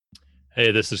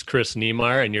Hey, this is Chris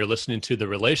Niemeyer, and you're listening to the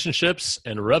Relationships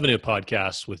and Revenue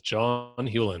Podcast with John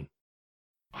Hewlin.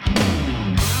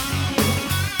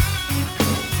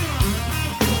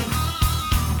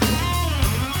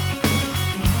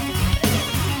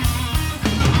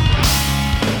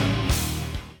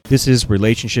 This is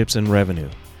Relationships and Revenue,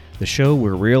 the show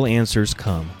where real answers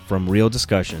come from real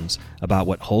discussions about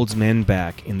what holds men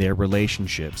back in their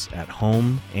relationships at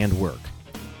home and work.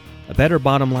 A better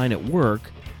bottom line at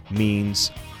work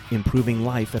means improving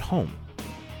life at home.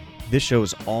 This show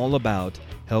is all about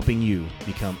helping you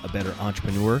become a better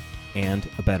entrepreneur and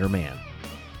a better man.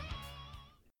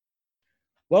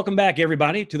 Welcome back,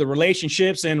 everybody, to the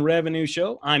Relationships and Revenue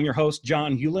Show. I'm your host,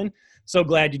 John Hewlin. So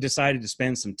glad you decided to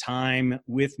spend some time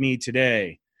with me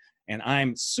today. And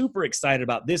I'm super excited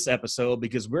about this episode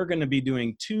because we're going to be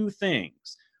doing two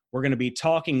things. We're going to be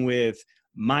talking with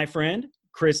my friend,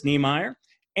 Chris Niemeyer,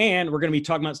 and we're going to be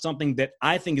talking about something that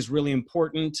I think is really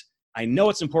important. I know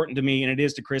it's important to me, and it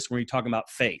is to Chris when we're talking about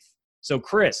faith. So,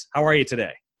 Chris, how are you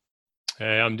today?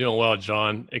 Hey, I'm doing well,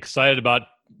 John. Excited about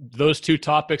those two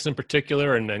topics in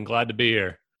particular, and glad to be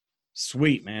here.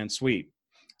 Sweet, man, sweet.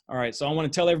 All right, so I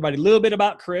want to tell everybody a little bit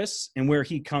about Chris and where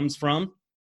he comes from.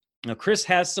 Now, Chris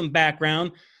has some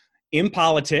background in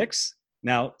politics.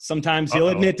 Now, sometimes he'll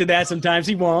admit to that, sometimes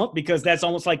he won't, because that's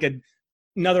almost like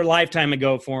another lifetime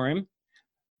ago for him.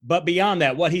 But beyond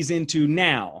that, what he's into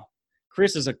now,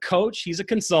 Chris is a coach, he's a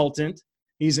consultant,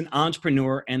 he's an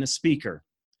entrepreneur and a speaker.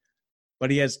 But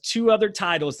he has two other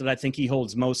titles that I think he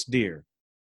holds most dear,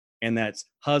 and that's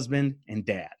husband and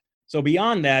dad. So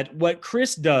beyond that, what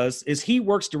Chris does is he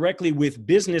works directly with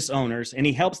business owners and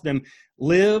he helps them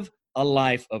live a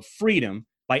life of freedom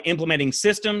by implementing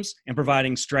systems and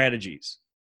providing strategies.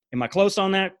 Am I close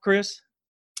on that, Chris?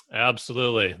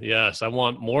 Absolutely. Yes. I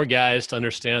want more guys to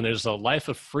understand there's a life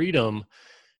of freedom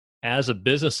as a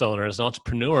business owner, as an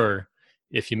entrepreneur,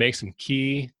 if you make some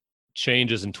key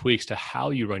changes and tweaks to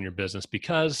how you run your business.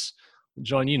 Because,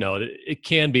 John, you know, it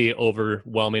can be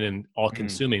overwhelming and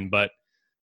all-consuming, but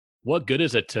what good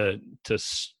is it to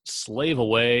slave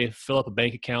away, fill up a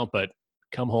bank account, but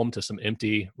come home to some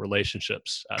empty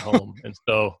relationships at home? And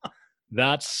so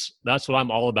that's what I'm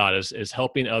all about is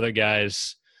helping other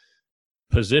guys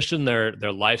position their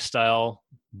lifestyle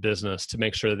business to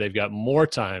make sure that they've got more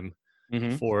time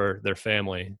for their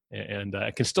family and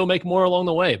can still make more along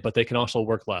the way, but they can also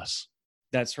work less.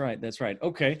 That's right. That's right.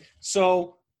 Okay.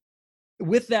 So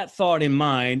with that thought in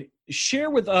mind, share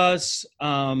with us,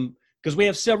 because we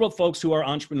have several folks who are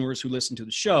entrepreneurs who listen to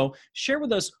the show, share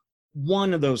with us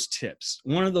one of those tips,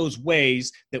 one of those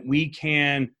ways that we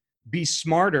can be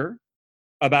smarter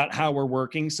about how we're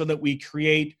working so that we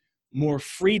create more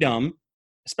freedom,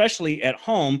 especially at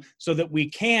home, so that we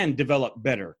can develop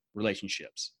better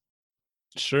relationships.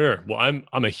 Sure. Well,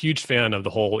 I'm a huge fan of the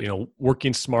whole,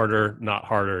 working smarter, not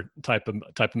harder type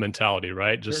of mentality,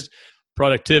 right? Just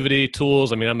productivity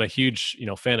tools. I mean, I'm a huge,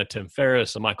 fan of Tim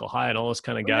Ferriss and Michael Hyatt and all those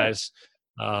kind of guys.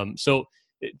 So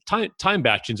time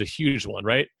batching is a huge one,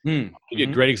 right? I'll give you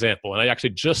a great example. And I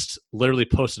actually just literally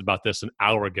posted about this an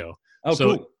hour ago. Oh,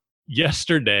 so cool.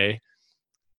 Yesterday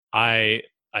I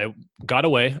got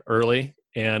away early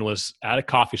and was at a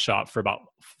coffee shop for about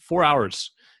 4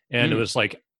 hours. And it was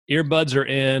like earbuds are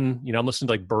in, I'm listening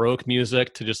to like Baroque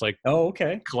music to just like,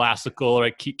 classical,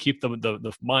 right? Keep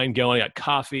the mind going. I got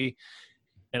coffee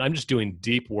and I'm just doing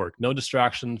deep work. No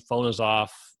distraction. Phone is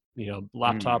off.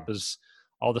 Laptop is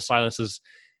all the silences.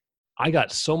 I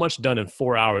got so much done in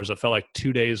 4 hours. It felt like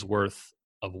 2 days worth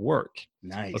of work.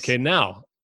 Nice. Okay. Now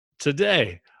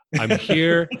today I'm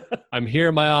here. I'm here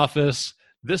in my office.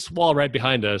 This wall right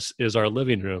behind us is our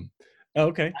living room.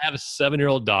 Okay. I have a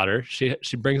 7-year-old daughter.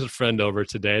 She brings a friend over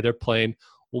today. They're playing.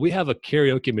 Well, we have a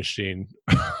karaoke machine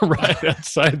right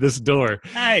outside this door.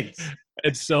 Nice.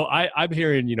 And so I'm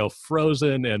hearing,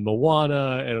 Frozen and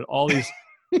Moana and all these.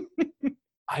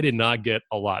 I did not get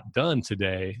a lot done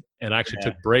today. And I actually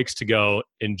took breaks to go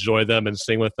enjoy them and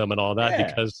sing with them and all that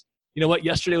because, you know what,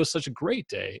 yesterday was such a great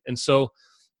day. And so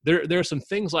there are some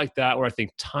things like that where I think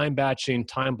time batching,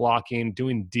 time blocking,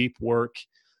 doing deep work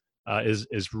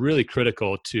is really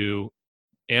critical to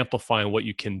amplifying what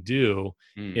you can do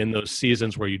in those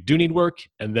seasons where you do need work.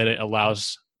 And then it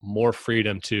allows more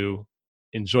freedom to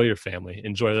enjoy your family,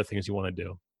 enjoy the things you want to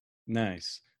do.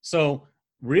 Nice. So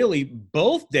really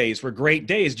both days were great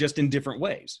days, just in different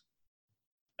ways.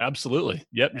 Absolutely.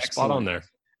 Yep. You're spot on there.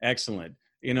 Excellent.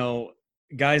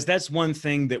 Guys, that's one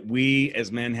thing that we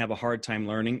as men have a hard time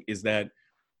learning is that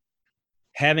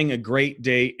having a great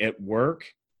day at work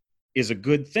is a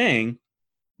good thing,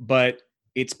 but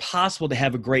it's possible to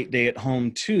have a great day at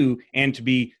home too, and to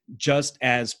be just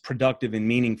as productive and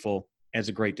meaningful as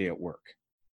a great day at work.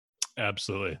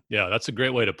 Absolutely. Yeah, that's a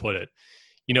great way to put it.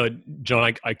 You know,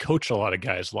 John, I coach a lot of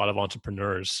guys, a lot of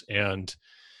entrepreneurs, and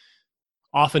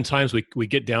oftentimes we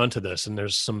get down to this, and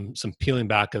there's some peeling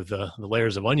back of the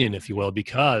layers of onion, if you will,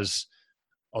 because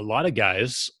a lot of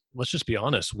guys, let's just be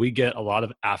honest, we get a lot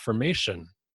of affirmation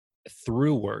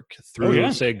through work,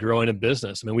 through say growing a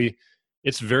business. I mean,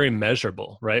 it's very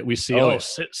measurable, right? We see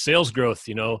sales growth,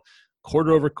 you know,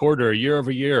 quarter over quarter, year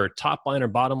over year, top line or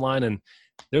bottom line, and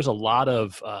there's a lot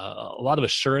of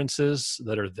assurances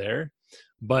that are there.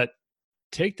 But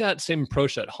take that same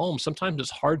approach at home. Sometimes it's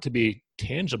hard to be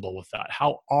tangible with that.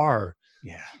 How are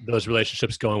those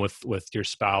relationships going with your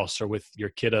spouse or with your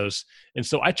kiddos? And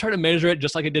so I try to measure it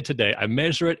just like I did today. I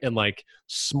measure it in like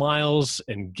smiles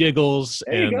and giggles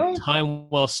and time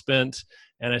well spent.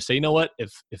 And I say, you know what,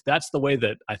 if that's the way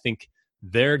that I think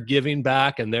they're giving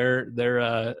back and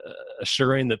they're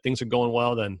assuring that things are going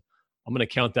well, then I'm going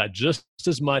to count that just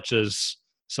as much as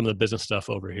some of the business stuff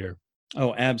over here.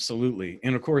 Oh, absolutely.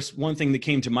 And of course, one thing that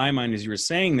came to my mind as you were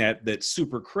saying that's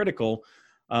super critical.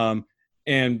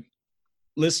 And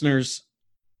listeners,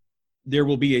 there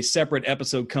will be a separate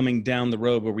episode coming down the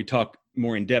road where we talk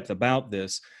more in depth about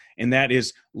this. And that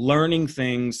is learning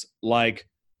things like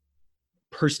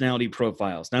personality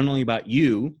profiles, not only about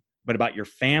you, but about your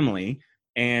family,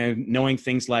 and knowing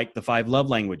things like the 5 love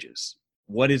languages.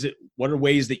 What is it? What are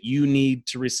ways that you need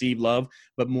to receive love?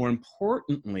 But more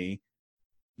importantly,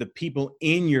 the people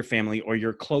in your family or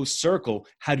your close circle,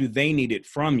 how do they need it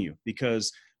from you?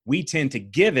 Because we tend to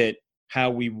give it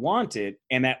how we want it,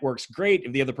 and that works great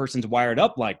if the other person's wired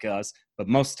up like us, but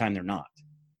most of the time they're not.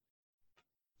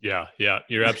 Yeah,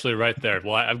 you're absolutely right there.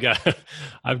 Well,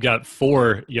 I've got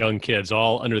 4 young kids,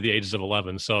 all under the ages of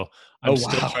 11. So I'm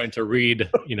still trying to read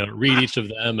each of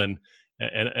them. And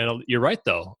you're right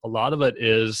though. A lot of it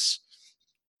is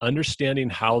understanding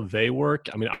how they work.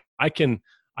 I mean, I can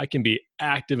be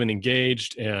active and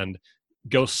engaged and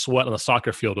go sweat on the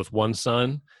soccer field with one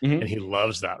son, and he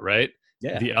loves that, right?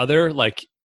 Yeah. The other, like,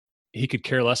 he could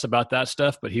care less about that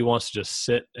stuff, but he wants to just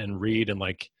sit and read and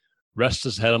like rest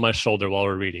his head on my shoulder while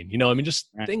we're reading. You know, I mean, just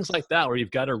things like that where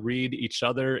you've got to read each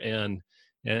other and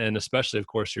especially, of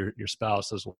course, your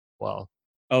spouse as well.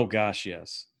 Oh gosh,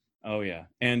 yes. Oh yeah.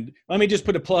 And let me just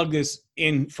put a plug this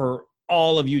in for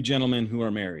all of you gentlemen who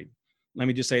are married. Let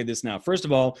me just say this now. First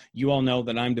of all, you all know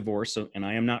that I'm divorced, and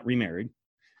I am not remarried.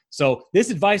 So this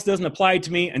advice doesn't apply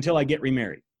to me until I get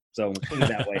remarried. So put it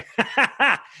that way.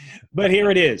 But here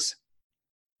it is.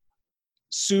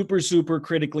 Super, super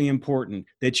critically important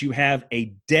that you have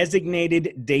a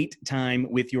designated date time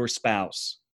with your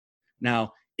spouse.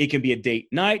 Now, it can be a date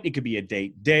night, it could be a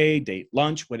date day, date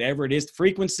lunch, whatever it is.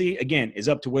 Frequency, again, is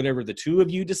up to whatever the two of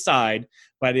you decide,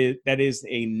 but that is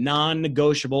a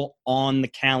non-negotiable on the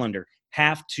calendar.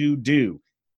 Have to do.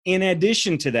 In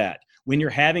addition to that, when you're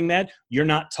having that, you're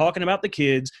not talking about the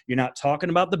kids, you're not talking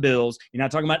about the bills, you're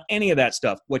not talking about any of that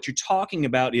stuff. What you're talking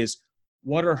about is,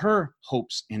 what are her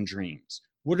hopes and dreams?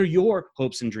 What are your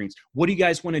hopes and dreams? What do you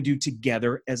guys want to do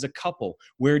together as a couple?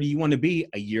 Where do you want to be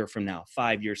a year from now,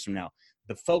 5 years from now?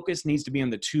 The focus needs to be on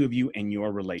the two of you and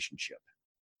your relationship.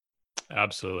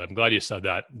 Absolutely. I'm glad you said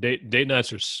that. Date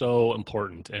nights are so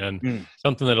important, and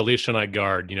something that Alicia and I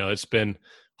guard. You know, it's been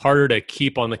harder to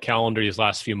keep on the calendar these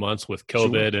last few months with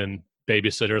COVID and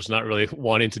babysitters not really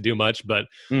wanting to do much. But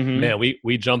man,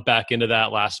 we jumped back into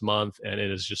that last month, and it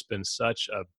has just been such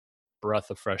a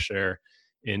breath of fresh air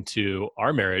into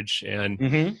our marriage.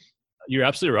 And you're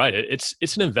absolutely right.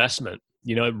 It's an investment.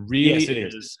 You know, it really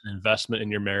is an investment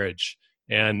in your marriage.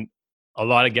 And a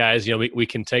lot of guys, you know, we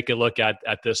can take a look at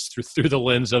this through the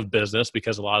lens of business,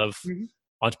 because a lot of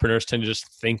entrepreneurs tend to just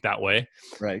think that way.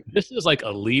 Right. This is like a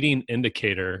leading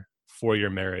indicator for your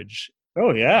marriage.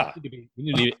 Oh yeah.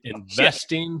 You need to be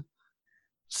investing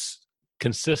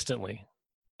consistently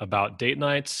about date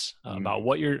nights, about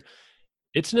what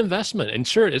it's an investment. And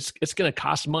sure, it's going to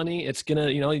cost money. It's going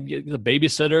to, you know, the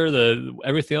babysitter,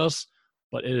 everything else,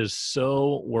 but it is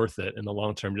so worth it in the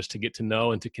long term, just to get to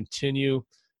know and to continue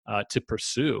to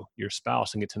pursue your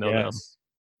spouse and get to know them.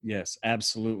 Yes,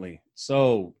 absolutely.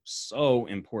 So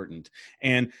important.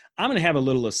 And I'm going to have a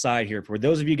little aside here for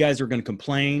those of you guys who are going to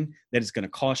complain that it's going to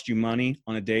cost you money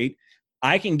on a date.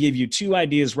 I can give you 2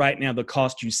 ideas right now that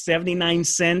cost you 79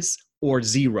 cents or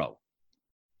 0.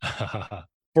 Go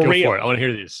for it. I want to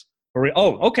hear these. For real.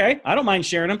 Oh, okay. I don't mind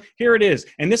sharing them. Here it is.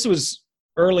 And this was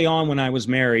early on when I was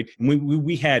married, and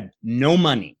we had no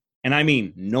money. And I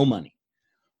mean, no money.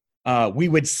 We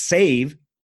would save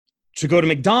to go to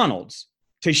McDonald's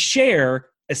to share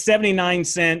a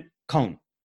 79-cent cone.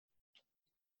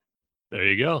 There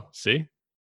you go. See?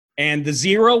 And the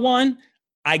 0 one,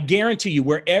 I guarantee you,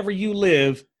 wherever you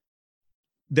live,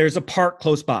 there's a park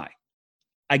close by.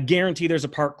 I guarantee there's a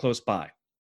park close by.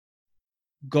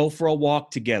 Go for a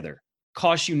walk together.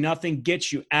 Costs you nothing,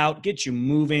 gets you out, gets you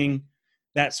moving,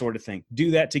 that sort of thing.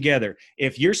 Do that together.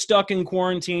 If you're stuck in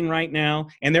quarantine right now,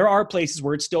 and there are places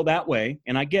where it's still that way,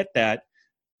 and I get that,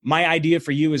 my idea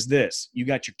for you is this. You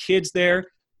got your kids there,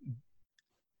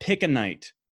 pick a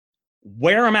night.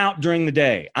 Wear them out during the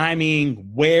day. I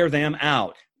mean, wear them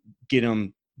out. Get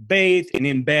them bathed and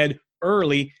in bed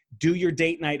early. Do your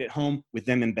date night at home with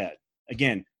them in bed.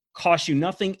 Again, costs you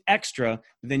nothing extra,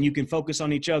 then you can focus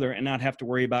on each other and not have to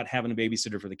worry about having a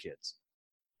babysitter for the kids.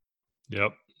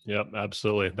 Yep,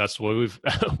 absolutely. That's what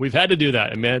we've had to do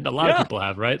that. And man, a lot of people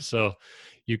have, right? So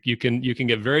you can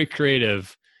get very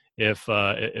creative if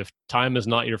time is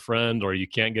not your friend, or you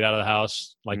can't get out of the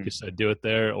house, like you said, do it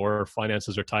there, or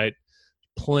finances are tight.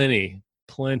 Plenty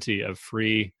of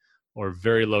free or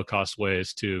very low cost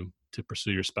ways to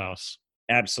pursue your spouse.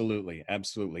 Absolutely.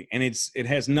 And it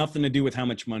has nothing to do with how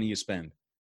much money you spend.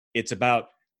 It's about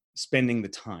spending the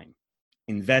time,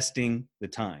 investing the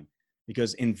time,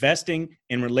 because investing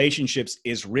in relationships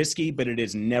is risky, but it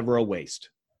is never a waste.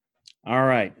 All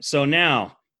right. So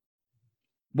now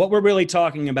what we're really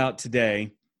talking about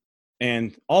today,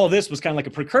 and all of this was kind of like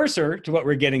a precursor to what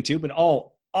we're getting to, but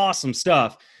all awesome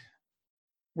stuff.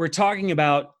 We're talking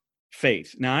about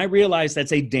faith. Now, I realize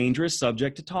that's a dangerous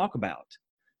subject to talk about,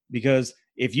 because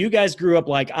if you guys grew up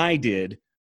like I did,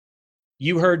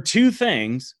 you heard two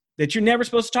things that you're never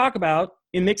supposed to talk about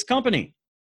in mixed company.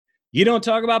 You don't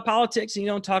talk about politics, and you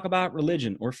don't talk about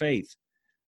religion or faith.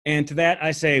 And to that,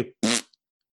 I say,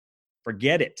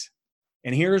 forget it.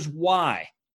 And here's why.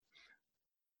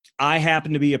 I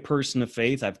happen to be a person of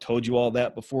faith. I've told you all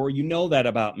that before. You know that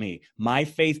about me. My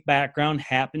faith background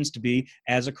happens to be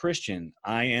as a Christian.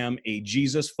 I am a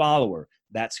Jesus follower.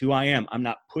 That's who I am. I'm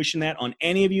not pushing that on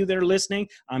any of you that are listening.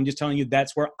 I'm just telling you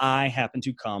that's where I happen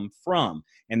to come from.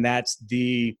 And that's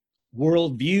the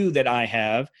worldview that I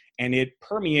have. And it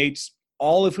permeates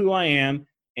all of who I am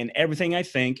and everything I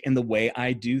think and the way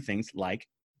I do things like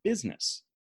business.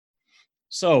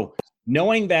 So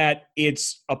knowing that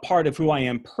it's a part of who I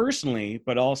am personally,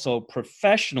 but also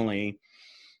professionally,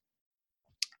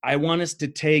 I want us to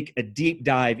take a deep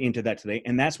dive into that today.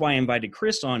 And that's why I invited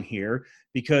Chris on here,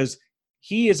 because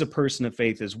he is a person of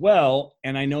faith as well.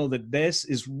 And I know that this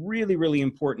is really, really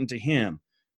important to him.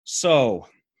 So,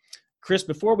 Chris,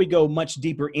 before we go much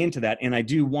deeper into that, and I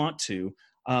do want to,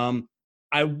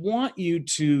 I want you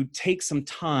to take some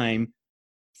time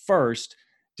first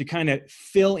to kind of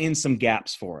fill in some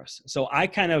gaps for us. So I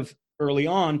kind of early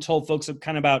on told folks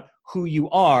kind of about who you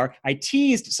are. I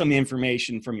teased some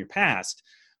information from your past,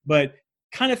 but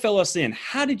kind of fill us in.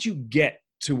 How did you get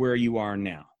to where you are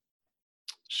now?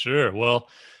 Sure. Well,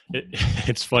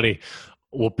 it's funny.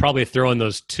 We'll probably throw in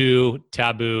those two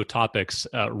taboo topics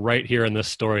right here in this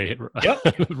story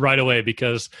right away,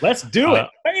 because let's do it.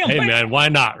 Hey, man, why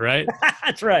not? Right?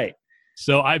 That's right.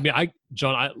 So,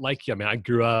 John, I like you. I mean, I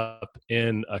grew up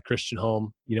in a Christian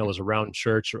home, was around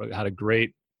church, had a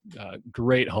great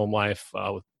home life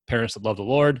with parents that loved the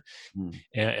Lord,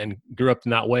 and grew up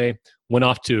in that way. Went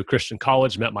off to a Christian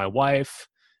college, met my wife,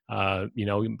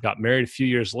 we got married a few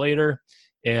years later.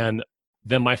 And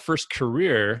then my first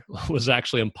career was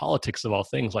actually in politics, of all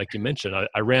things, like you mentioned.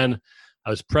 I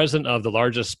was president of the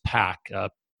largest PAC,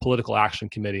 Political Action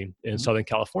Committee in Southern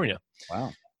California.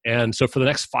 Wow. And so for the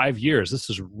next 5 years, this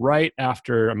is right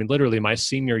after, literally my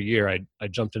senior year, I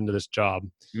jumped into this job.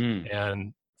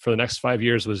 And for the next 5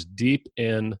 years was deep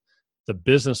in the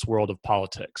business world of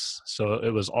politics. So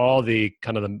it was all the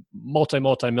kind of the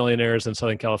multi-millionaires in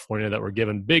Southern California that were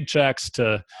given big checks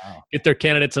to get their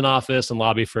candidates in office and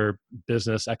lobby for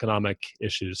business, economic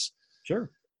issues. Sure.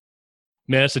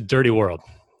 Man, it's a dirty world.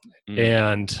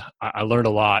 And I learned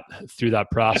a lot through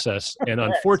that process. And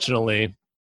unfortunately,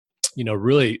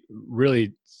 really,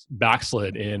 really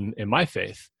backslid in my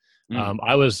faith.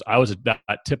 I was that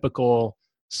typical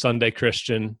Sunday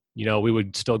Christian. We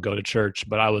would still go to church,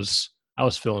 but I was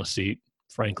filling a seat,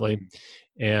 frankly.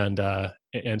 And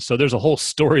so there's a whole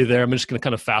story there. I'm just going to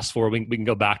kind of fast forward. We can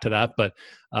go back to that. But,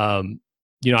 I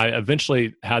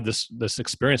eventually had this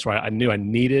experience where I knew I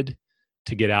needed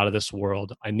to get out of this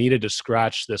world. I needed to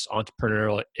scratch this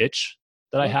entrepreneurial itch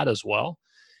that I had as well.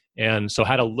 And so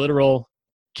had a literal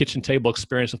kitchen table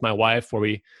experience with my wife where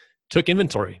we took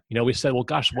inventory. We said, well,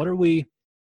 gosh, what are we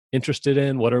interested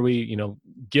in? What are we,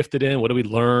 gifted in? What do we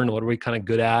learn? What are we kind of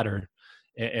good at?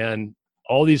 And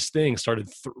all these things started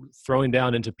throwing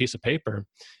down into a piece of paper.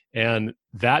 And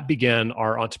that began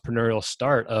our entrepreneurial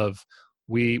start of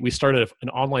we started an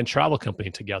online travel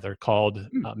company together called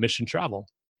Mission Travel.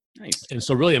 Nice. And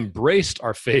so really embraced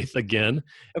our faith again,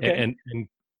 and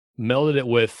melded it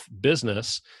with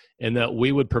business, and that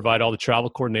we would provide all the travel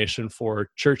coordination for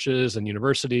churches and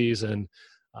universities and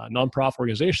nonprofit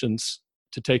organizations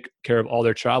to take care of all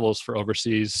their travels for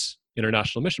overseas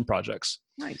international mission projects.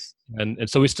 Nice. And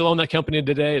so we still own that company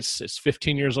today. It's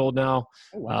 15 years old now.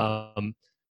 Oh, wow.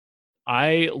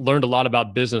 I learned a lot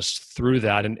about business through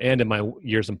that, and in my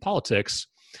years in politics,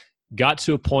 got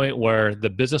to a point where the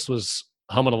business was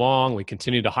humming along. We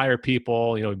continued to hire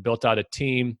people. We built out a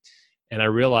team, and I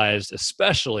realized,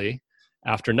 especially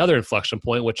after another inflection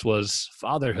point, which was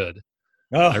fatherhood,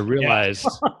 I realized,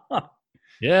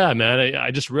 yeah, man, I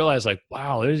just realized, like,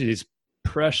 wow, there's these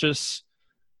precious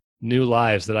new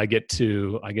lives that I get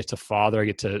to father, I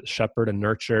get to shepherd and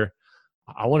nurture.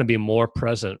 I want to be more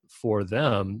present for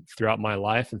them throughout my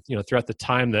life, and throughout the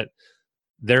time that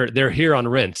they're here on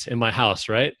rent in my house,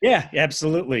 right? Yeah,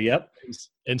 absolutely. Yep.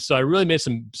 And so I really made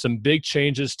some big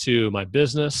changes to my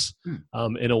business,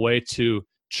 in a way to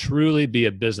truly be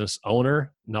a business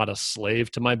owner, not a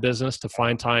slave to my business, to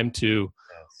find time to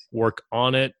work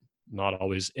on it, not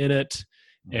always in it.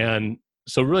 And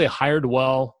so really hired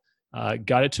well,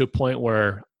 got it to a point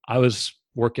where I was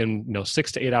working,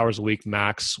 6 to 8 hours a week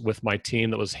max with my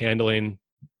team that was handling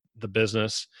the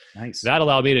business. Nice. That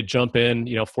allowed me to jump in,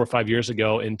 4 or 5 years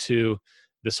ago, into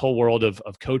this whole world of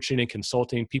coaching and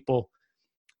consulting. People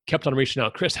kept on reaching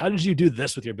out. Chris, how did you do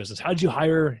this with your business? How did you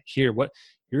hire here? What,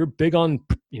 you're big on,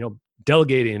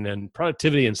 delegating and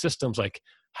productivity and systems. Like,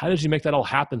 how did you make that all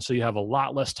happen so you have a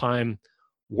lot less time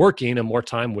working and more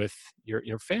time with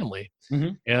your family?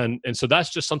 Mm-hmm. And so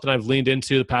that's just something I've leaned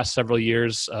into the past several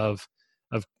years of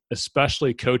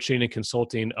especially coaching and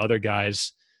consulting other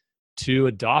guys to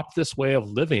adopt this way of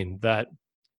living, that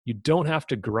you don't have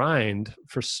to grind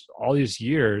for all these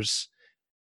years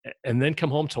and then come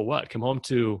home to what? Come home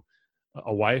to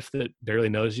a wife that barely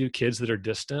knows you, kids that are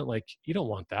distant. Like, you don't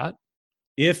want that.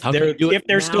 If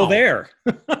they're still there.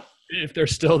 If they're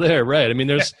still there, right? I mean,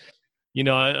 there's,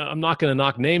 I'm not going to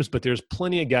knock names, but there's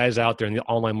plenty of guys out there in the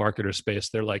online marketer space.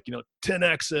 They're like,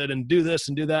 10X it and do this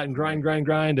and do that and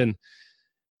grind. And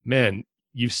man,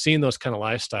 you've seen those kind of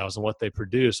lifestyles and what they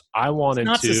produce. I wanted it's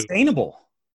not sustainable.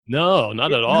 No,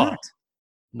 not at all.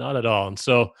 Not at all. And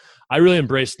so I really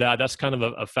embraced that. That's kind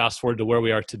of a fast forward to where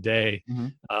we are today.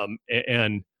 Mm-hmm.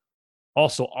 And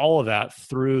also all of that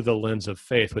through the lens of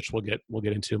faith, which we'll get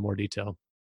into in more detail.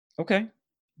 Okay,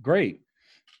 great.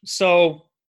 So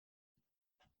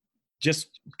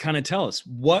just kind of tell us,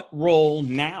 what role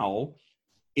now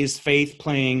is faith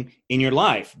playing in your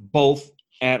life, both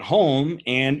at home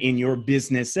and in your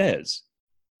businesses?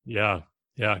 Yeah.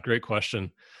 Great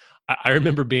question. I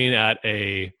remember being at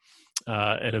an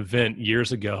event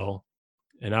years ago,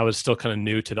 and I was still kind of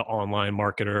new to the online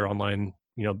marketer, online,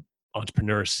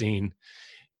 entrepreneur scene.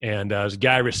 And as a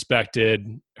guy I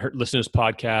respected, listened to his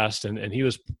podcast, and he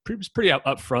was pretty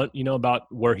upfront, about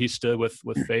where he stood with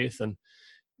faith. And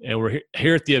we're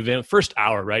here at the event, first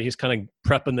hour, right? He's kind of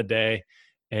prepping the day,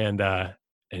 and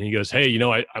he goes, "Hey,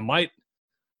 I might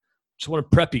just want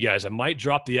to prep you guys. I might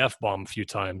drop the F-bomb a few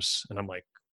times." And I'm like,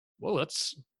 "Whoa,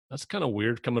 that's kind of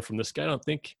weird coming from this guy. I don't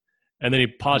think." And then he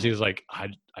paused. He was like, I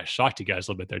shocked you guys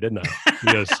a little bit there, didn't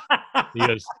I? He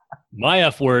goes, "My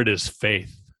F word is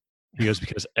faith." He goes,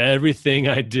 "Because everything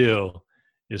I do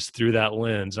is through that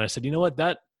lens." And I said, "You know what?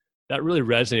 That really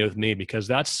resonated with me, because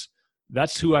that's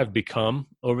who I've become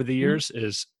over the years.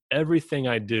 Is everything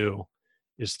I do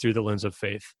is through the lens of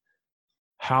faith.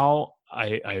 How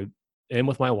I am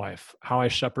with my wife, how I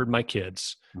shepherd my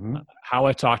kids, how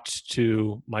I talked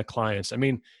to my clients. I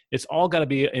mean, it's all got to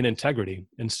be in integrity."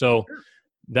 And so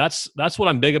that's what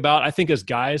I'm big about. I think as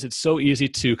guys, it's so easy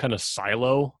to kind of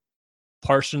silo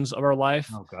portions of our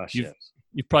life. Oh gosh,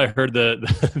 you've probably heard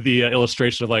the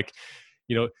illustration of, like,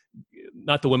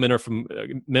 not the men are from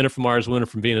Mars, women are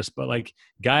from Venus, but like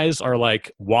guys are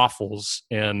like waffles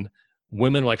and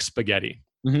women are like spaghetti.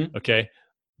 Mm-hmm. Okay.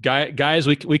 Guys,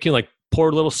 we can like pour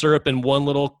a little syrup in one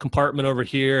little compartment over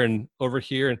here, and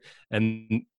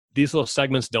these little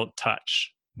segments don't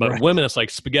touch. But right. Women, it's like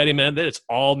spaghetti, man. It's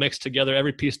all mixed together.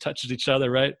 Every piece touches each other,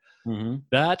 right? Mm-hmm.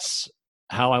 That's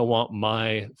how I want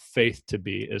my faith to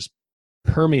be, is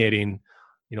permeating,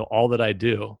 all that I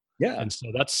do. Yeah. And so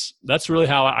that's really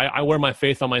how I wear my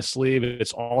faith on my sleeve.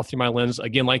 It's all through my lens.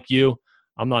 Again, like you,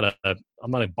 I'm not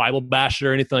a Bible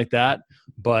basher or anything like that,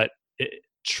 but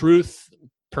truth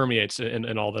permeates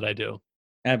in all that I do.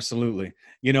 Absolutely.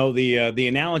 The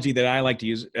analogy that I like to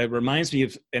use, it reminds me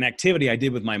of an activity I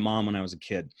did with my mom when I was a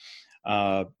kid,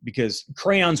 because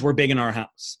crayons were big in our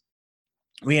house.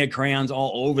 we had crayons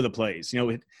all over the place.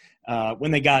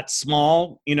 When they got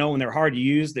small, when they're hard to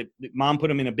use, that mom put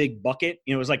them in a big bucket.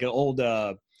 It was like an old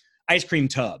ice cream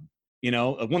tub, one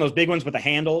of those big ones with a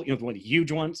handle, one of the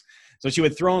huge ones. So she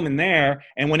would throw them in there.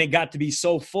 And when it got to be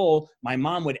so full, my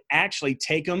mom would actually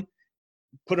take them,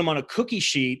 put them on a cookie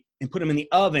sheet and put them in the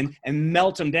oven and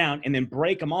melt them down and then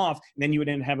break them off. And then you would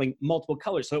end up having multiple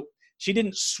colors. So she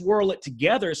didn't swirl it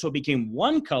together so it became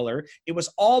one color. It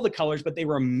was all the colors, but they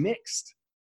were mixed.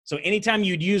 So anytime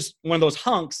you'd use one of those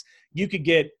hunks, you could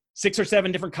get 6 or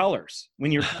 7 different colors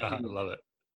when you're. I love it.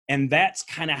 And that's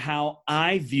kind of how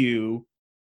I view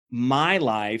my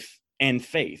life and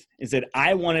faith, is that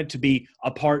I want it to be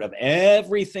a part of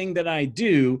everything that I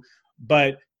do,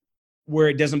 but where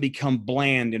it doesn't become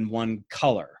bland in one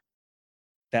color,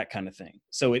 that kind of thing.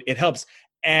 So it helps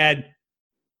add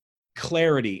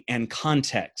clarity and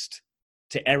context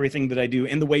to everything that I do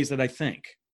in the ways that I think.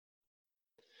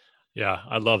 Yeah,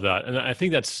 I love that. And I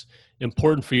think that's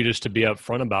important for you just to be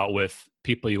upfront about with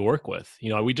people you work with.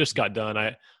 We just got done.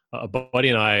 A buddy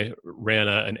and I ran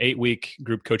an 8-week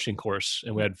group coaching course,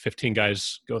 and we had 15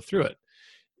 guys go through it.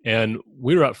 And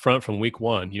we were up front from week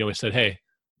 1. We said, hey,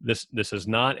 this is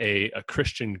not a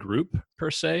Christian group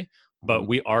per se, but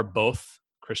we are both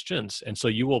Christians. And so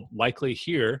you will likely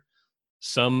hear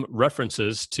some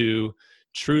references to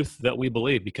truth that we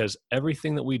believe, because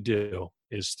everything that we do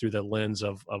is through the lens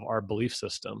of our belief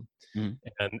system. Mm.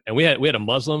 And we had a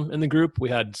Muslim in the group. We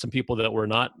had some people that were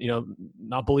not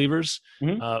believers,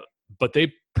 but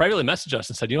they privately messaged us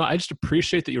and said, I just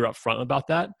appreciate that you're upfront about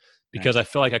that, because I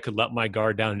feel like I could let my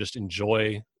guard down and just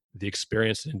enjoy the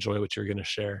experience and enjoy what you're going to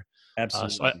share.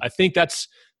 Absolutely. So I think that's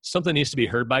something that needs to be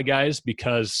heard by guys,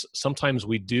 because sometimes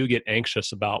we do get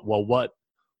anxious about, well, what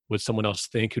would someone else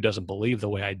think who doesn't believe the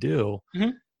way I do?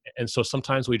 Mm-hmm. And so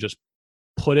sometimes we just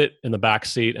put it in the back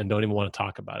seat and don't even want to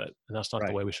talk about it. And that's not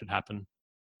the way we should happen.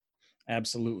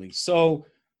 Absolutely. So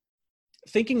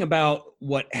thinking about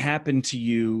what happened to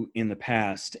you in the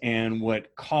past and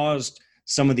what caused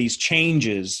some of these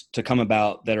changes to come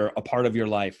about that are a part of your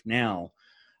life now,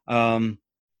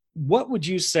 what would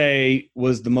you say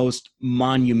was the most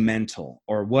monumental,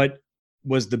 or what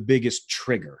was the biggest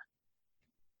trigger?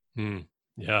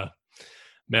 Yeah,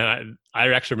 man, I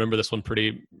actually remember this one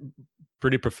pretty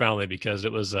profoundly, because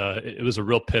it was a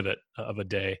real pivot of a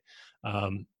day.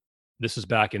 This is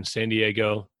back in San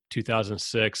Diego,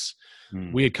 2006.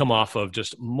 We had come off of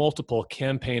just multiple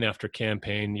campaign after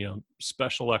campaign,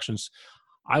 special elections.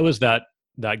 I was that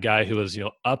guy who was,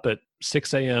 up at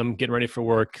 6 a.m., getting ready for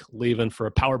work, leaving for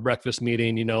a power breakfast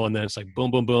meeting, and then it's like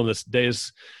boom, boom, boom. This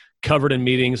day's covered in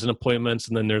meetings and appointments.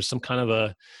 And then there's some kind of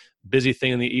a busy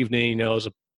thing in the evening,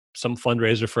 some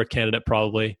fundraiser for a candidate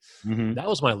probably. Mm-hmm. That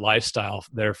was my lifestyle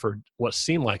there for what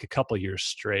seemed like a couple of years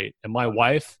straight. And my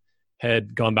wife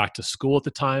had gone back to school at the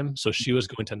time, so she was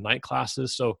going to night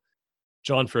classes. So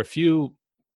John, for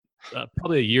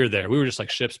probably a year there, we were just like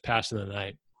ships passing the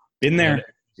night. Been there.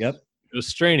 Yep. It was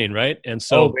straining, right? And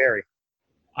so very.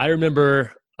 I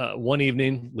remember one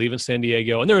evening leaving San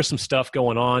Diego, and there was some stuff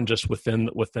going on just within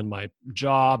my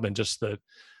job and just the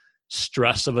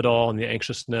stress of it all and the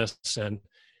anxiousness. And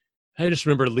I just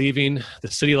remember leaving the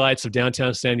city lights of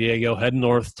downtown San Diego, heading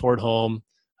north toward home,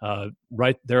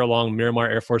 right there along Miramar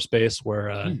Air Force Base,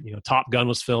 where Top Gun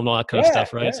was filmed, all that kind of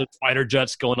stuff, right? Yeah. So fighter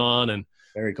jets going on, and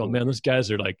very cool. Man, those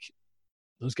guys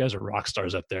are rock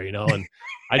stars up there, and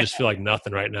I just feel like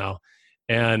nothing right now.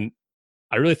 And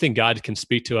I really think God can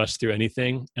speak to us through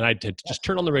anything. And I did just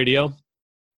turn on the radio,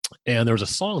 and there was a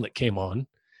song that came on.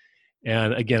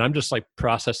 And again, I'm just like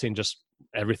processing just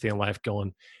everything in life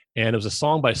going. And it was a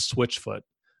song by Switchfoot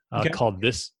called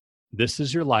This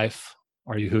Is Your Life.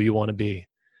 Are you who you want to be?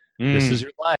 This is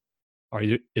your life.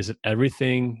 Is it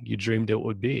everything you dreamed it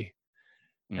would be?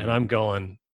 And I'm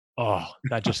going, oh,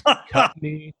 that just cut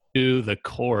me to the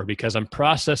core, because I'm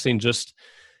processing just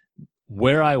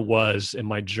where I was in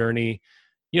my journey,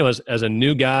 as a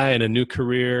new guy in a new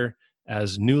career,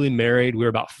 as newly married. We were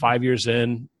about 5 years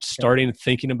in,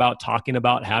 thinking about, talking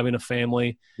about having a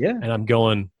family. Yeah. And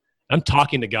I'm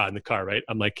talking to God in the car, right?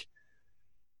 I'm like,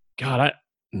 God,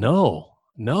 no,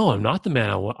 I'm not the man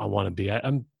I want to be.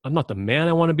 I'm not the man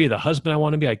I want to be, the husband I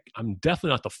want to be. I'm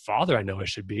definitely not the father I know I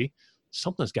should be.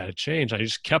 Something's got to change. I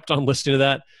just kept on listening to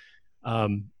that.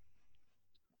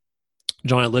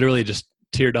 John, I literally just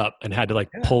teared up and had to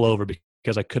pull over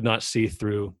because I could not see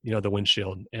through, the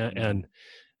windshield. And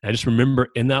I just remember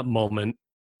in that moment,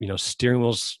 steering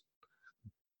wheel's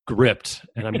gripped,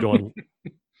 and I'm going,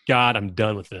 God, I'm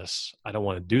done with this. I don't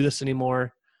want to do this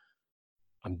anymore.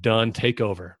 I'm done. Take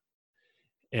over.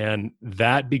 And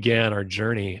that began our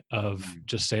journey of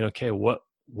just saying, okay, what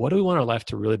what do we want our life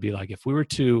to really be like? If we were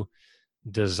to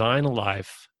design a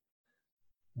life,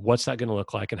 what's that going to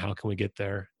look like and how can we get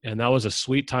there? And that was a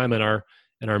sweet time in our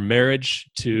marriage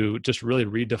to just really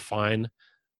redefine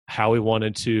how we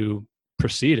wanted to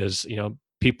proceed as,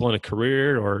 people in a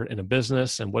career or in a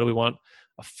business, and what do we want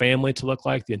a family to look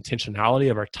like, the intentionality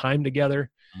of our time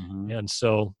together. Mm-hmm. And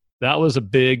so that was a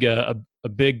big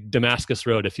Damascus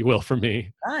road, if you will, for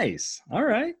me. Nice. All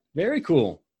right. Very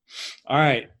cool. All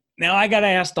right. Now I got to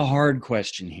ask the hard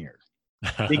question here,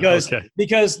 because Okay.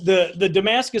 because the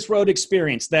Damascus Road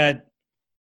experience, that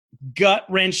gut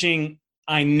wrenching,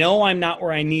 I know I'm not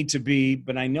where I need to be,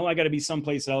 but I know I got to be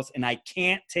someplace else, and I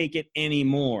can't take it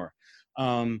anymore.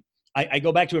 I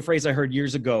go back to a phrase I heard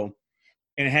years ago,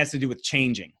 and it has to do with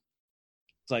changing.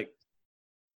 It's like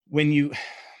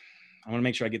I want to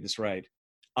make sure I get this right.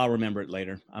 I'll remember it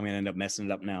later. I'm going to end up messing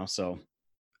it up now. So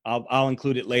I'll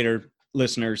include it later,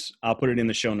 listeners. I'll put it in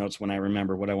the show notes when I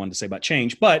remember what I wanted to say about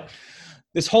change. But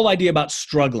this whole idea about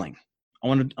struggling, I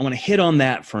want to hit on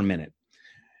that for a minute,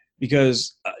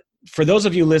 because for those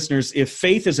of you listeners, if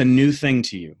faith is a new thing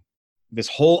to you, this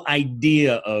whole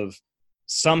idea of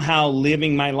somehow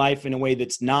living my life in a way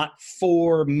that's not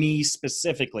for me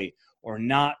specifically, or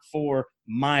not for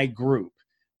my group,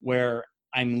 where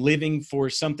I'm living for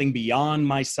something beyond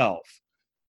myself.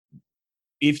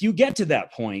 If you get to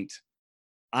that point,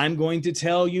 I'm going to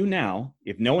tell you now,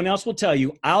 if no one else will tell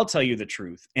you, I'll tell you the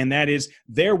truth. And that is,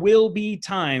 there will be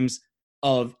times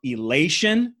of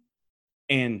elation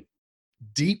and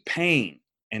deep pain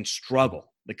and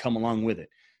struggle that come along with it.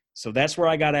 So that's where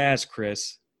I got to ask,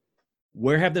 Chris,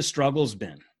 where have the struggles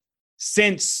been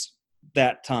since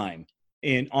that time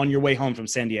on your way home from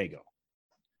San Diego?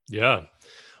 Yeah.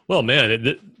 Well,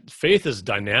 man, faith is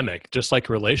dynamic, just like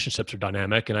relationships are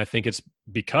dynamic. And I think it's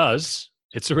because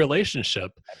it's a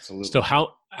relationship. Absolutely. So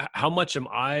how much am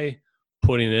I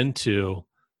putting into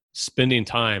spending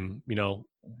time,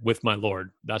 with my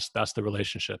Lord? That's the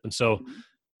relationship. And so,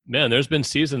 man, there's been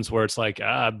seasons where it's like,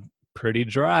 pretty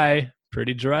dry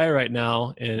right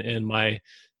now in my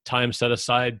time set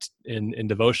aside in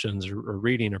devotions or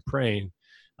reading or praying.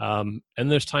 And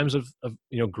there's times of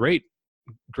great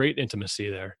intimacy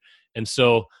there. And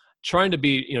so trying to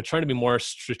be more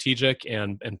strategic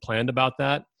and planned about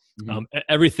that. Mm-hmm.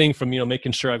 Everything from,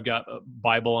 making sure I've got a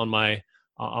Bible on my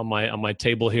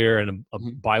table here, and a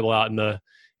Bible out in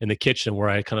the kitchen where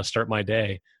I kind of start my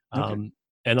day. Okay.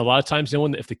 And a lot of times,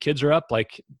 if the kids are up,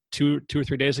 like two or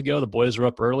 3 days ago, the boys were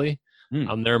up early.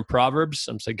 I'm there in Proverbs.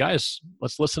 I'm saying, guys,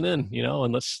 let's listen in,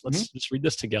 and let's just read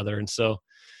this together. And so,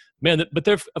 man, but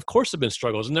there, of course, have been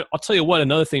struggles. And I'll tell you what,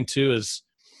 another thing too is,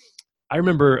 I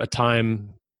remember a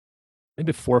time,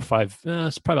 maybe 4 or 5,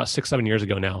 it's probably about 6-7 years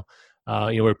ago now.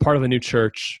 We were part of a new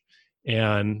church,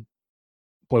 and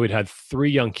boy, we'd had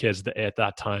 3 young kids at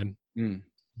that time,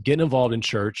 getting involved in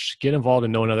church, getting involved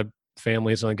in knowing other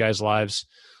families and other guys' lives.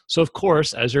 So of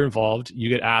course, as you're involved, you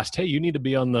get asked, hey, you need to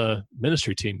be on the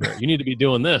ministry team here. You need to be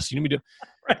doing this. You need to be doing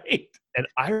right. And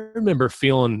I remember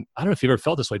feeling, I don't know if you've ever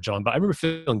felt this way, John, but I remember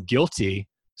feeling guilty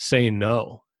saying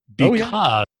no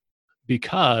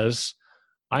because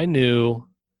I knew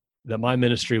that my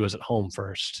ministry was at home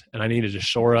first, and I needed to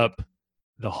shore up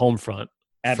the home front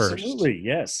first. Absolutely,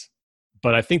 yes.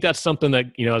 But I think that's something that,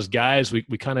 as guys, we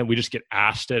just get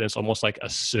asked it. It's almost like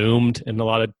assumed in a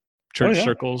lot of church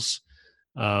circles.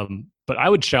 But I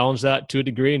would challenge that to a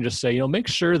degree and just say, make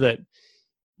sure that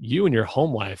you and your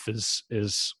home life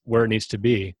is where it needs to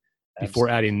be before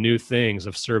adding new things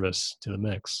of service to the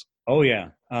mix. Oh, yeah.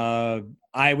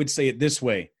 I would say it this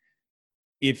way.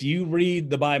 If you read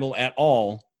the Bible at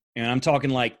all, and I'm talking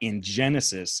like in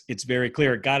Genesis, it's very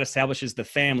clear. God establishes the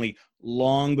family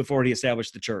long before he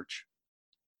established the church.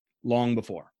 Long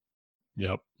before.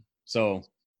 Yep. So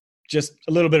just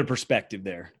a little bit of perspective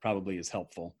there probably is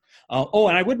helpful.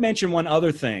 And I would mention one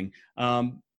other thing.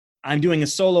 I'm doing a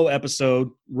solo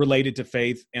episode related to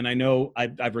faith, and I know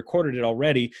I've recorded it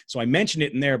already, so I mentioned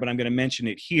it in there, but I'm going to mention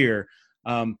it here.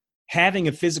 Having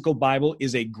a physical Bible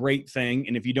is a great thing,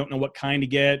 and if you don't know what kind to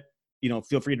get,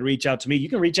 feel free to reach out to me. You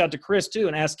can reach out to Chris too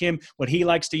and ask him what he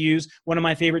likes to use. One of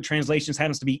my favorite translations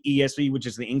happens to be ESV, which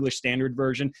is the English Standard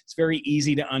Version. It's very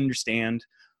easy to understand.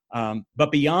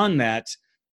 But beyond that,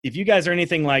 if you guys are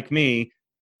anything like me,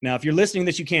 now if you're listening to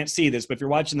this, you can't see this, but if you're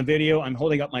watching the video, I'm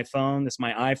holding up my phone. This is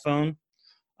my iPhone.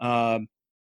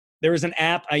 There is an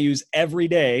app I use every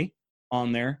day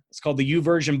on there. It's called the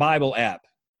YouVersion Bible app.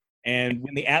 And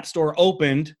when the App Store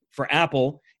opened for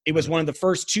Apple, it was one of the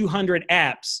first 200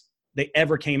 apps that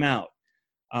ever came out.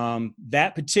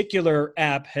 That particular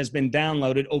app has been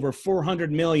downloaded over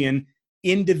 400 million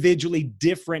individually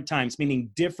different times,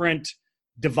 meaning different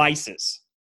devices.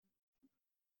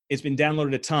 It's been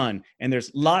downloaded a ton, and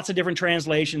there's lots of different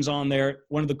translations on there.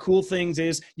 One of the cool things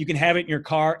is you can have it in your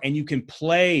car and you can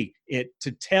play it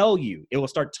to tell you. It will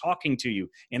start talking to you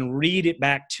and read it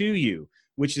back to you,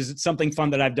 which is something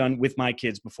fun that I've done with my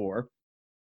kids before.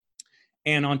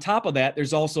 And on top of that,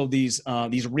 there's also these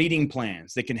reading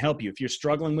plans that can help you. If you're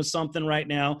struggling with something right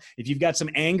now, if you've got some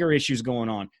anger issues going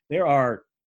on, there are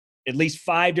at least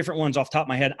 5 different ones off the top of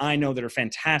my head I know that are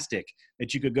fantastic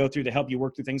that you could go through to help you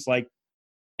work through things like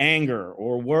anger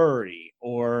or worry,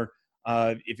 or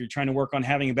if you're trying to work on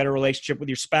having a better relationship with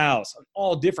your spouse,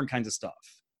 all different kinds of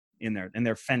stuff in there. And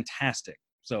they're fantastic.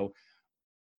 So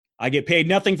I get paid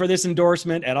nothing for this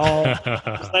endorsement at all.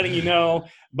 Just letting you know.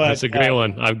 But that's a great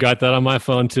one. I've got that on my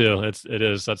phone too.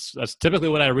 That's typically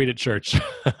what I read at church.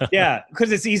 Yeah,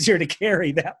 because it's easier to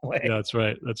carry that way. Yeah, that's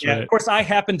right. That's right. Of course, I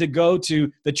happen to go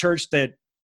to the church that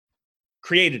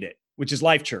created it, which is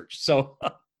Life Church. So,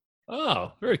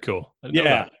 oh, very cool. I didn't know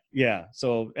that. Yeah.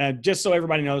 So just so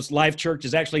everybody knows, Life Church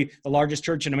is actually the largest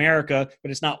church in America, but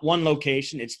it's not one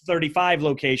location. It's 35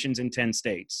 locations in 10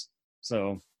 states.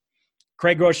 So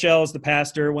Craig Groeschel is the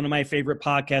pastor. One of my favorite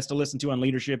podcasts to listen to on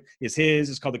leadership is his.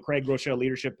 It's called the Craig Groeschel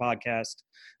Leadership Podcast.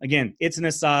 Again, it's an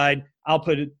aside. I'll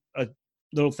put a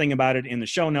little thing about it in the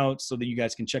show notes so that you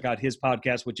guys can check out his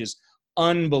podcast, which is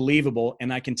unbelievable.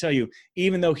 And I can tell you,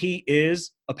 even though he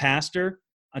is a pastor,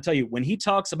 I'll tell you, when he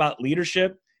talks about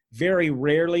leadership, very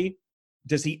rarely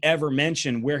does he ever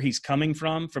mention where he's coming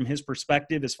from his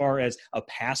perspective as far as a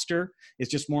pastor. It's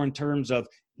just more in terms of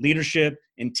leadership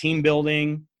and team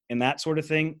building and that sort of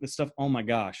thing. This stuff, oh my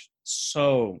gosh,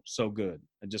 so good.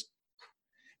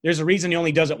 There's a reason he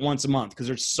only does it once a month, because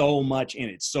there's so much in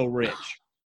it. It's so rich.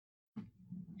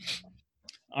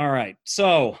 All right.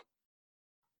 So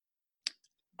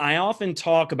I often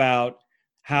talk about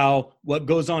how what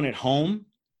goes on at home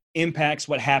impacts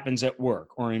what happens at work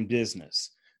or in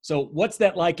business. So what's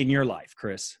that like in your life,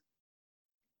 Chris?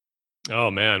 Oh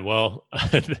man. Well,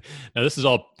 now this is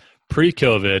all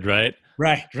pre-COVID, right?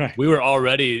 Right. We were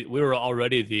already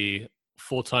the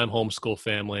full-time homeschool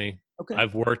family. Okay.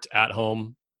 I've worked at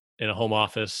home in a home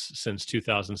office since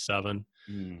 2007.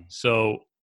 So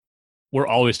we're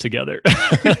always together.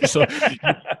 So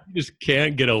you just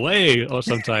can't get away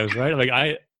sometimes, right?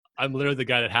 Like I'm literally the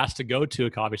guy that has to go to a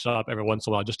coffee shop every once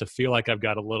in a while just to feel like I've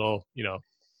got a little,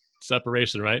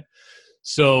 separation, right?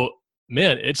 So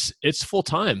man, it's full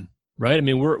time, right? I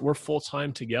mean, we're full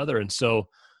time together. And so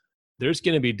there's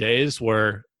going to be days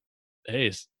where,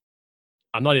 hey,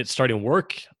 I'm not starting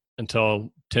work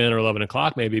until 10 or 11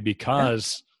 o'clock maybe,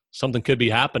 because something could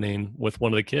be happening with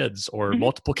one of the kids or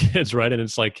multiple kids, right? And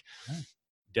it's like,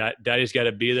 daddy's got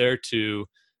to be there to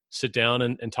sit down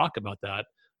and talk about that.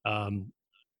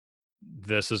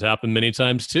 This has happened many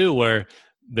times too, where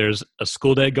there's a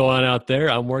school day going on out there.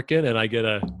 I'm working and I get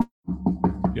a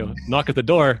knock at the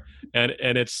door, and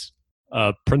it's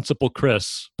Principal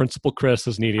Chris. Principal Chris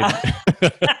is needed.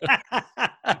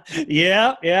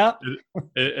 Yeah.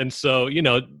 And so,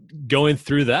 going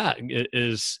through that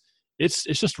it's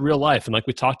just real life. And like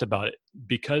we talked about it,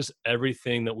 because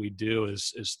everything that we do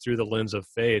is through the lens of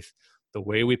faith, the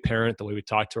way we parent, the way we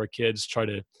talk to our kids, try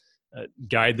to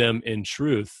guide them in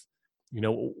truth.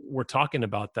 We're talking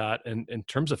about that in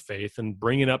terms of faith and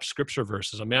bringing up scripture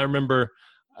verses. I mean, I remember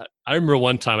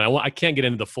one time, I can't get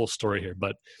into the full story here,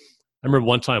 but I remember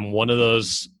one time one of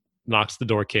those knocks at the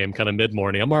door came kind of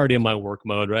mid-morning. I'm already in my work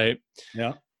mode, right?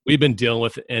 Yeah. We've been dealing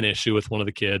with an issue with one of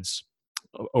the kids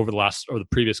over the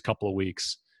previous couple of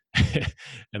weeks.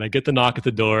 And I get the knock at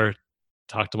the door,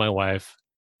 talk to my wife.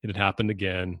 It had happened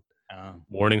again.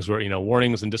 Warnings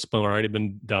and discipline were already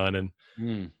been done.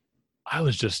 And I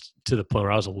was just to the point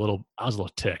where I was a little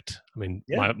ticked. I mean,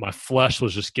 my flesh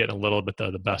was just getting a little bit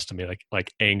the best of me,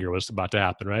 like anger was about to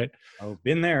happen, right? Oh,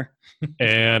 been there.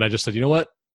 And I just said, you know what?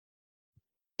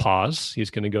 Pause.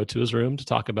 He's going to go to his room to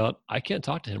talk about, I can't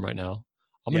talk to him right now.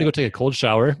 I'm going to go take a cold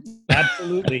shower.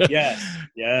 Absolutely. Yes.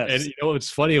 And what's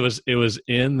funny, it was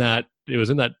in that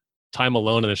time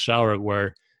alone in the shower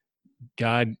where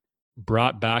God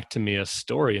brought back to me a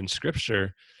story in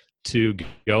scripture to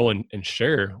go and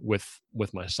share with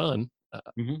my son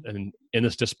and in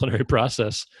this disciplinary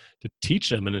process to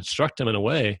teach him and instruct him in a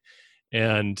way.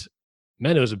 And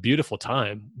man, it was a beautiful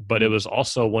time, but it was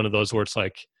also one of those where it's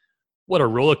like, what a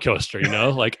roller coaster,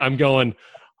 like I'm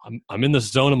in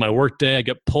this zone of my work day. I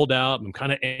get pulled out. I'm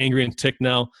kind of angry and ticked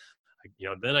now.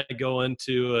 Then I go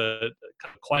into a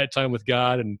kind of quiet time with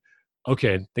God, and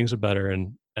okay, things are better,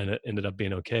 and it ended up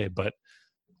being okay. But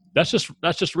that's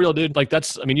just real, dude. Like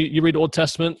you read Old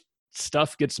Testament,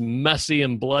 stuff gets messy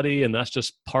and bloody, and that's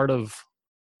just part of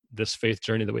this faith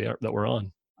journey that we're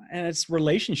on. And it's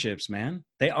relationships, man.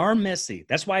 They are messy.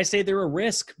 That's why I say they're a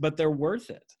risk, but they're worth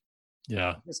it.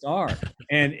 Yeah. They just are.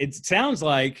 And it sounds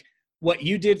like what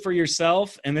you did for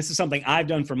yourself, and this is something I've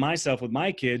done for myself with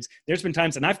my kids. There's been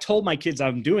times, and I've told my kids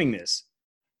I'm doing this,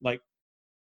 like,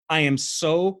 I am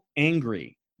so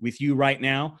angry with you right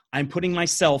now. I'm putting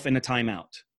myself in a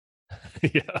timeout.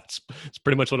 Yeah, it's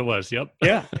pretty much what it was. Yep.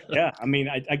 Yeah. I mean,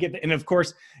 I get that. And of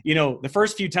course, the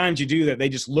first few times you do that, they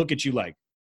just look at you like,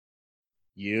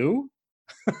 you?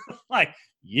 Like,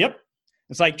 yep.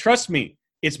 It's like, trust me,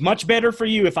 it's much better for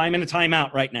you if I'm in a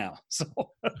timeout right now. So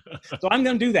I'm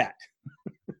going to do that.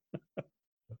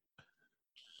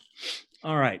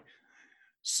 All right.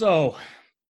 So,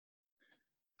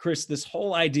 Chris, this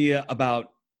whole idea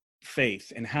about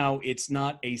faith and how it's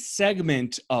not a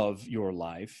segment of your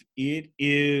life,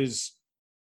 it's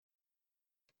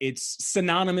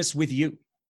synonymous with you.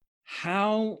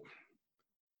 How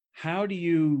do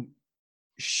you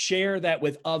share that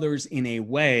with others in a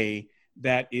way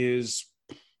that is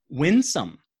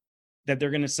winsome, that they're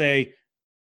going to say,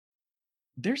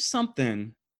 there's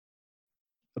something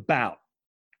about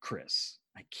Chris,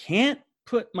 I can't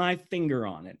put my finger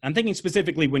on it. I'm thinking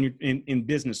specifically when you're in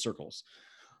business circles.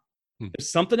 There's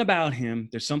something about him.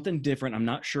 There's something different. I'm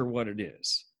not sure what it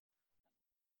is.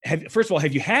 First of all,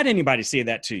 have you had anybody say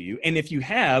that to you? And if you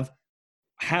have,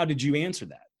 how did you answer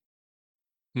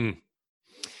that?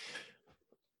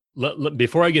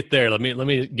 Before I get there, let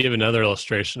me give another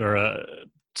illustration or a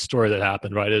story that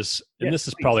happened. Right? This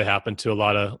has probably happened to a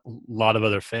lot of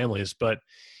other families. But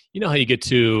you know how you get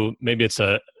to, maybe it's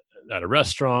at a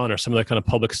restaurant or some other kind of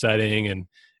public setting,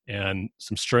 and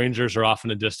some strangers are off in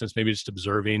the distance, maybe just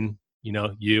observing,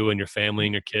 you and your family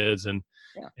and your kids, and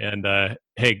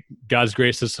hey, God's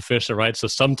grace is sufficient, right? So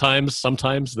sometimes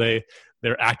they're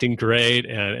acting great,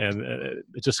 and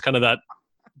it's just kind of that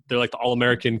they're like the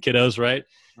all-American kiddos, right?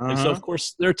 And so of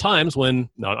course there are times when,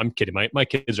 no, I'm kidding, my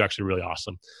kids are actually really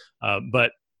awesome,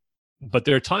 but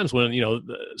there are times when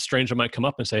the stranger might come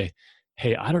up and say,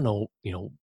 hey, I don't know,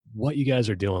 what you guys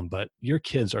are doing, but your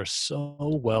kids are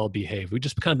so well behaved. We've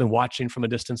just kind of been watching from a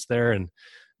distance there, and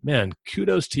man,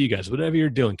 kudos to you guys. Whatever you're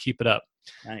doing, keep it up.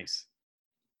 Nice.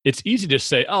 It's easy to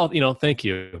say, oh, thank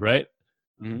you, right?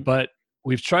 Mm-hmm. But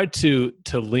we've tried to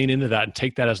lean into that and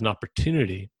take that as an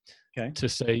opportunity to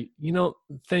say,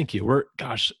 thank you.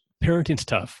 Parenting's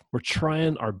tough. We're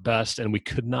trying our best, and we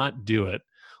could not do it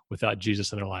without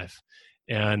Jesus in our life.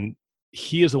 And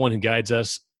he is the one who guides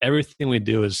us. Everything we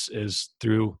do is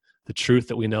through the truth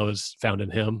that we know is found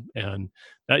in him. And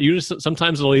that usually,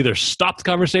 sometimes it'll either stop the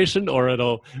conversation or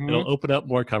it'll open up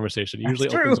more conversation. It usually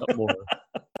opens up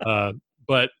more.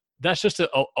 But that's just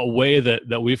a way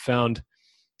that we've found,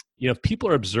 people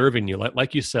are observing you.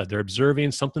 Like you said, they're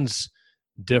observing something's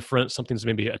different, something's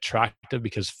maybe attractive,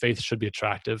 because faith should be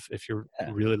attractive if you're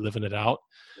really living it out.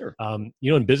 Sure.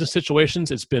 In business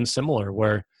situations, it's been similar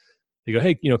where they go,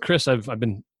 hey, Chris, I've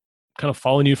been kind of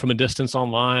following you from a distance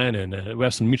online, and we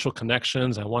have some mutual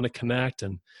connections. I want to connect,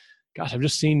 and gosh, I've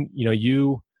just seen,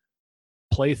 you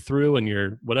play through in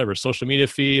your whatever social media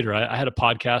feed, or I had a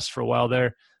podcast for a while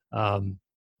there.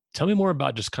 Tell me more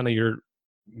about just kind of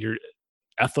your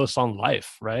ethos on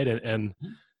life. Right. And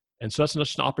so that's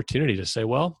just an opportunity to say,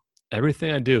 well,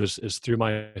 everything I do is through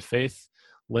my faith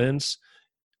lens.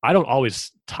 I don't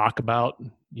always talk about,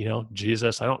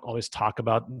 Jesus. I don't always talk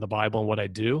about the Bible and what I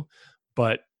do,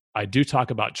 but I do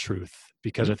talk about truth,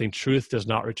 because I think truth does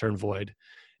not return void.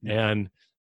 And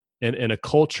in a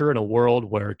culture, in a world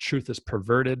where truth is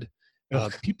perverted,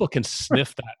 people can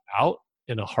sniff that out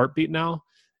in a heartbeat now.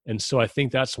 And so I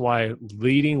think that's why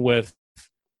leading with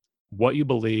what you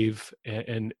believe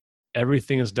and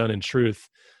everything is done in truth,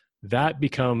 that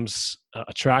becomes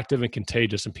attractive and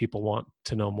contagious, and people want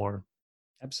to know more.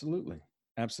 Absolutely.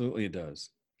 Absolutely it does.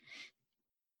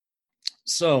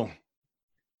 So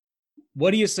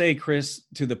what do you say, Chris,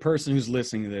 to the person who's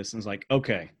listening to this and is like,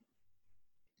 okay,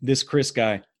 this Chris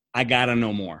guy, I got to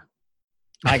know more.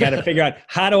 I got to figure out,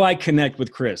 how do I connect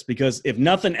with Chris? Because if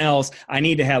nothing else, I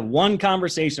need to have one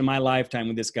conversation in my lifetime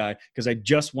with this guy, because I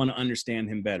just want to understand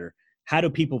him better. How do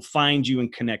people find you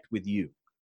and connect with you?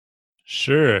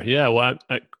 Sure. Yeah. Well,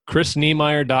 at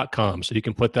chrisniemeyer.com. So you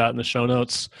can put that in the show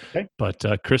notes. Okay. But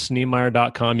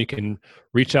chrisniemeyer.com, you can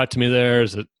reach out to me there.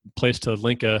 There's a place to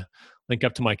link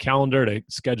up to my calendar to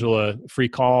schedule a free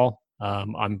call.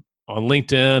 I'm on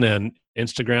LinkedIn and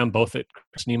Instagram, both at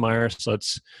Chris Niemeyer. So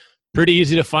it's pretty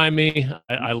easy to find me.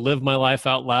 I live my life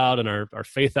out loud, and our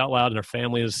faith out loud, and our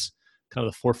family is kind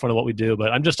of the forefront of what we do.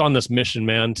 But I'm just on this mission,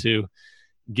 man, to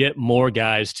get more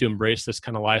guys to embrace this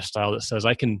kind of lifestyle that says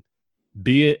I can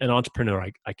be an entrepreneur,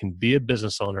 I can be a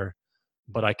business owner,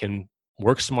 but I can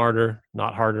work smarter,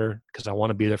 not harder, because I want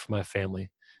to be there for my family.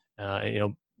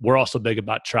 And, we're also big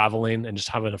about traveling and just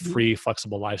having a free,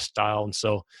 flexible lifestyle. And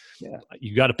so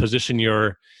you got to position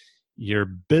your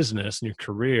business and your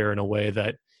career in a way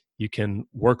that you can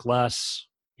work less,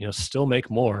 still make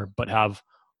more, but have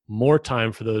more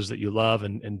time for those that you love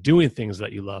and doing things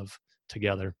that you love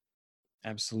together.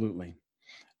 Absolutely.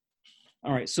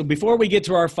 All right. So before we get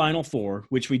to our final four,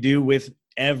 which we do with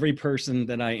every person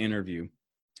that I interview,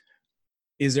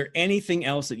 is there anything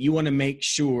else that you want to make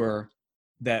sure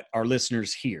that our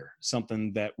listeners hear?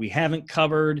 Something that we haven't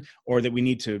covered or that we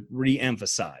need to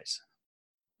re-emphasize?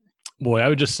 Boy, I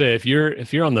would just say if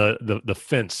you're on the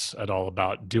fence at all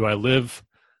about, do I live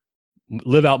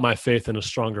out my faith in a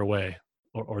stronger way,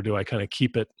 or do I kind of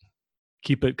keep it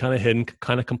kind of hidden,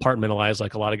 kind of compartmentalized,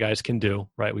 like a lot of guys can do,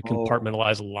 right? We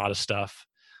compartmentalize a lot of stuff,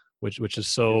 which is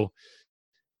so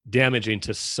damaging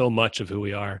to so much of who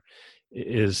we are.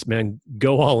 Is, man,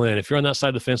 go all in. If you're on that side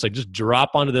of the fence, like just drop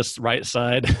onto this right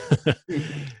side.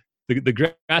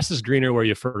 The grass is greener where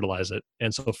you fertilize it.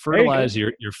 And so fertilize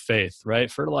your faith, right?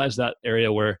 Fertilize that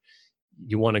area where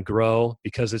you want to grow,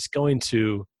 because it's going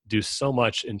to do so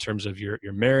much in terms of your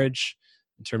marriage,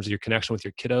 in terms of your connection with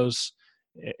your kiddos,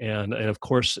 and of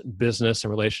course, business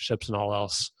and relationships and all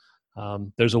else.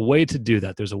 There's a way to do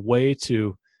that. There's a way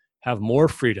to have more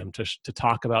freedom to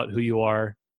talk about who you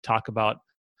are, talk about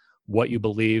what you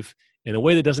believe in a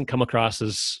way that doesn't come across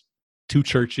as too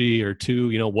churchy or too,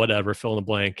 whatever, fill in the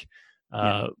blank,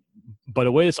 but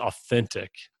a way that's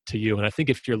authentic to you. And I think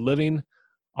if you're living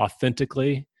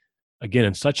authentically, again,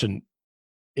 in such an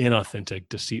inauthentic,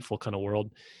 deceitful kind of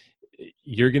world,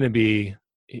 you're going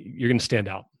to stand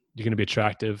out. You're going to be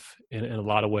attractive in a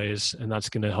lot of ways. And that's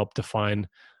going to help define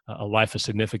a life of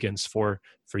significance for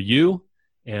you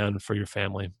and for your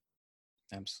family.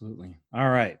 Absolutely. All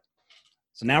right.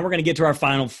 So now we're going to get to our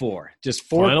final four. Just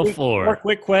four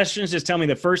quick questions. Just tell me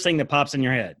the first thing that pops in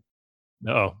your head.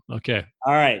 Oh, okay.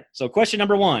 All right. So question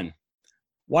number one,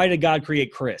 why did God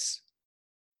create Chris?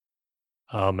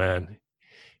 Oh, man.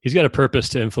 He's got a purpose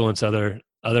to influence other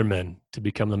men to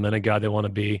become the men of God they want to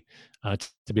be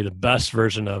the best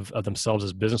version of themselves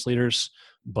as business leaders,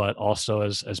 but also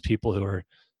as people who are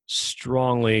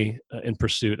strongly in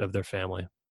pursuit of their family.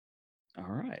 All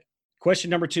right.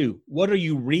 Question number two, what are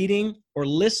you reading or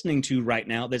listening to right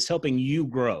now that's helping you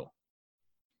grow?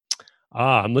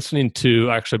 I'm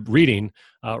reading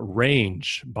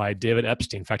Range by David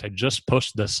Epstein. In fact, I just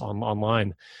posted this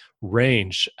online.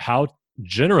 Range, How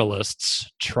Generalists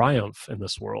Triumph in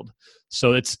This World.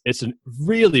 So it's a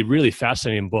really, really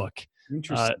fascinating book.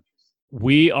 Interesting.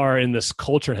 We are in this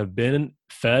culture and have been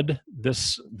fed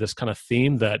this kind of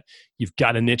theme that you've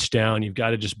got to niche down. You've got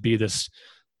to just be this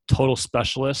total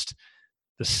specialist.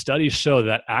 The studies show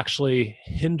that actually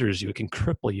hinders you. It can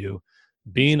cripple you.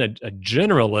 Being a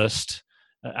generalist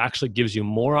actually gives you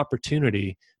more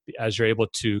opportunity as you're able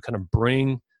to kind of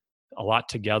bring a lot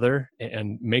together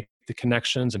and make the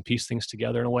connections and piece things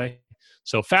together in a way.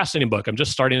 So fascinating book. I'm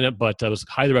just starting it, but it was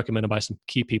highly recommended by some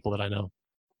key people that I know.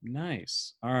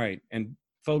 Nice. All right. And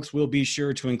folks, we'll be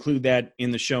sure to include that in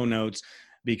the show notes,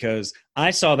 because I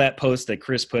saw that post that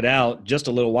Chris put out just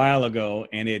a little while ago,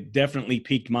 and it definitely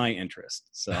piqued my interest.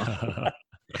 So,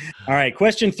 all right.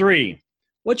 Question three,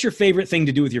 what's your favorite thing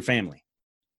to do with your family?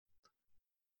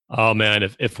 Oh man,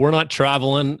 if we're not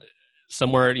traveling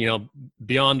somewhere,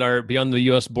 beyond the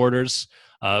U.S. borders,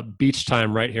 beach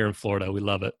time right here in Florida. We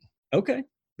love it. Okay.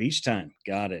 Beach time.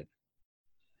 Got it.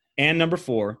 And number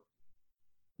four,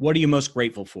 what are you most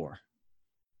grateful for?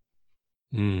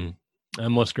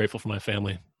 I'm most grateful for my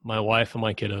family, my wife and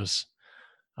my kiddos.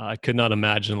 I could not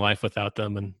imagine life without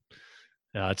them. And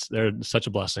they're such a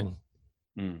blessing.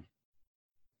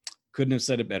 Couldn't have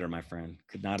said it better, my friend.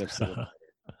 Could not have said it better.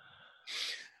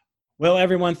 Well,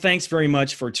 everyone, thanks very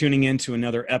much for tuning in to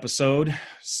another episode.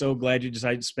 So glad you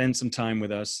decided to spend some time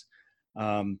with us.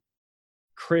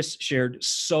 Chris shared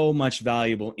so much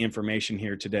valuable information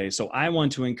here today. So I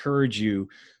want to encourage you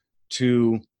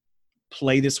to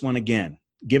play this one again.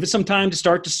 Give it some time to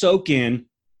start to soak in.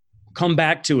 Come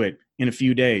back to it in a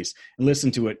few days and listen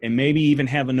to it, and maybe even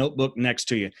have a notebook next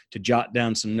to you to jot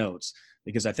down some notes,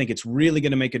 because I think it's really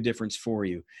going to make a difference for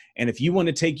you. And if you want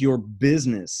to take your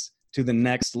business to the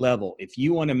next level, if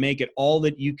you want to make it all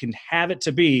that you can have it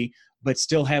to be, but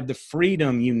still have the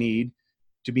freedom you need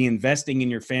to be investing in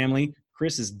your family,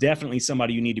 Chris is definitely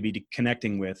somebody you need to be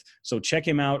connecting with. So check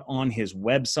him out on his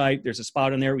website. There's a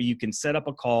spot on there where you can set up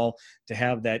a call to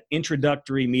have that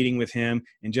introductory meeting with him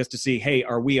and just to see, hey,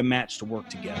 are we a match to work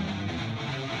together?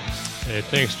 Hey,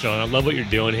 thanks, John. I love what you're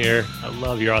doing here. I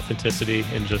love your authenticity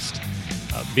and just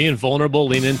being vulnerable,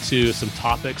 lean into some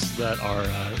topics that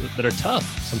are tough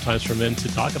sometimes for men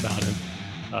to talk about.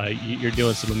 And you're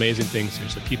doing some amazing things here.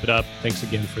 So keep it up. Thanks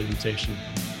again for the invitation.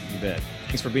 You bet.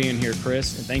 Thanks for being here,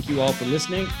 Chris. And thank you all for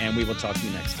listening. And we will talk to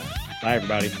you next time. Bye,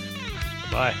 everybody.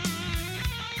 Bye.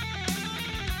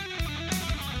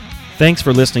 Thanks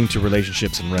for listening to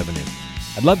Relationships and Revenue.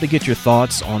 I'd love to get your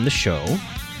thoughts on the show.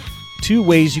 2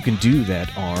 ways you can do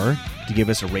that are to give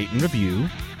us a rate and review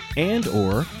and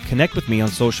or connect with me on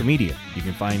social media. You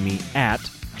can find me at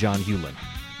John Hewlin.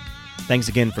 Thanks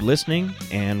again for listening,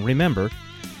 and remember,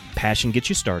 passion gets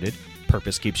you started,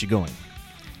 purpose keeps you going.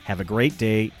 Have a great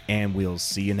day, and we'll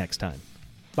see you next time.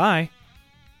 Bye.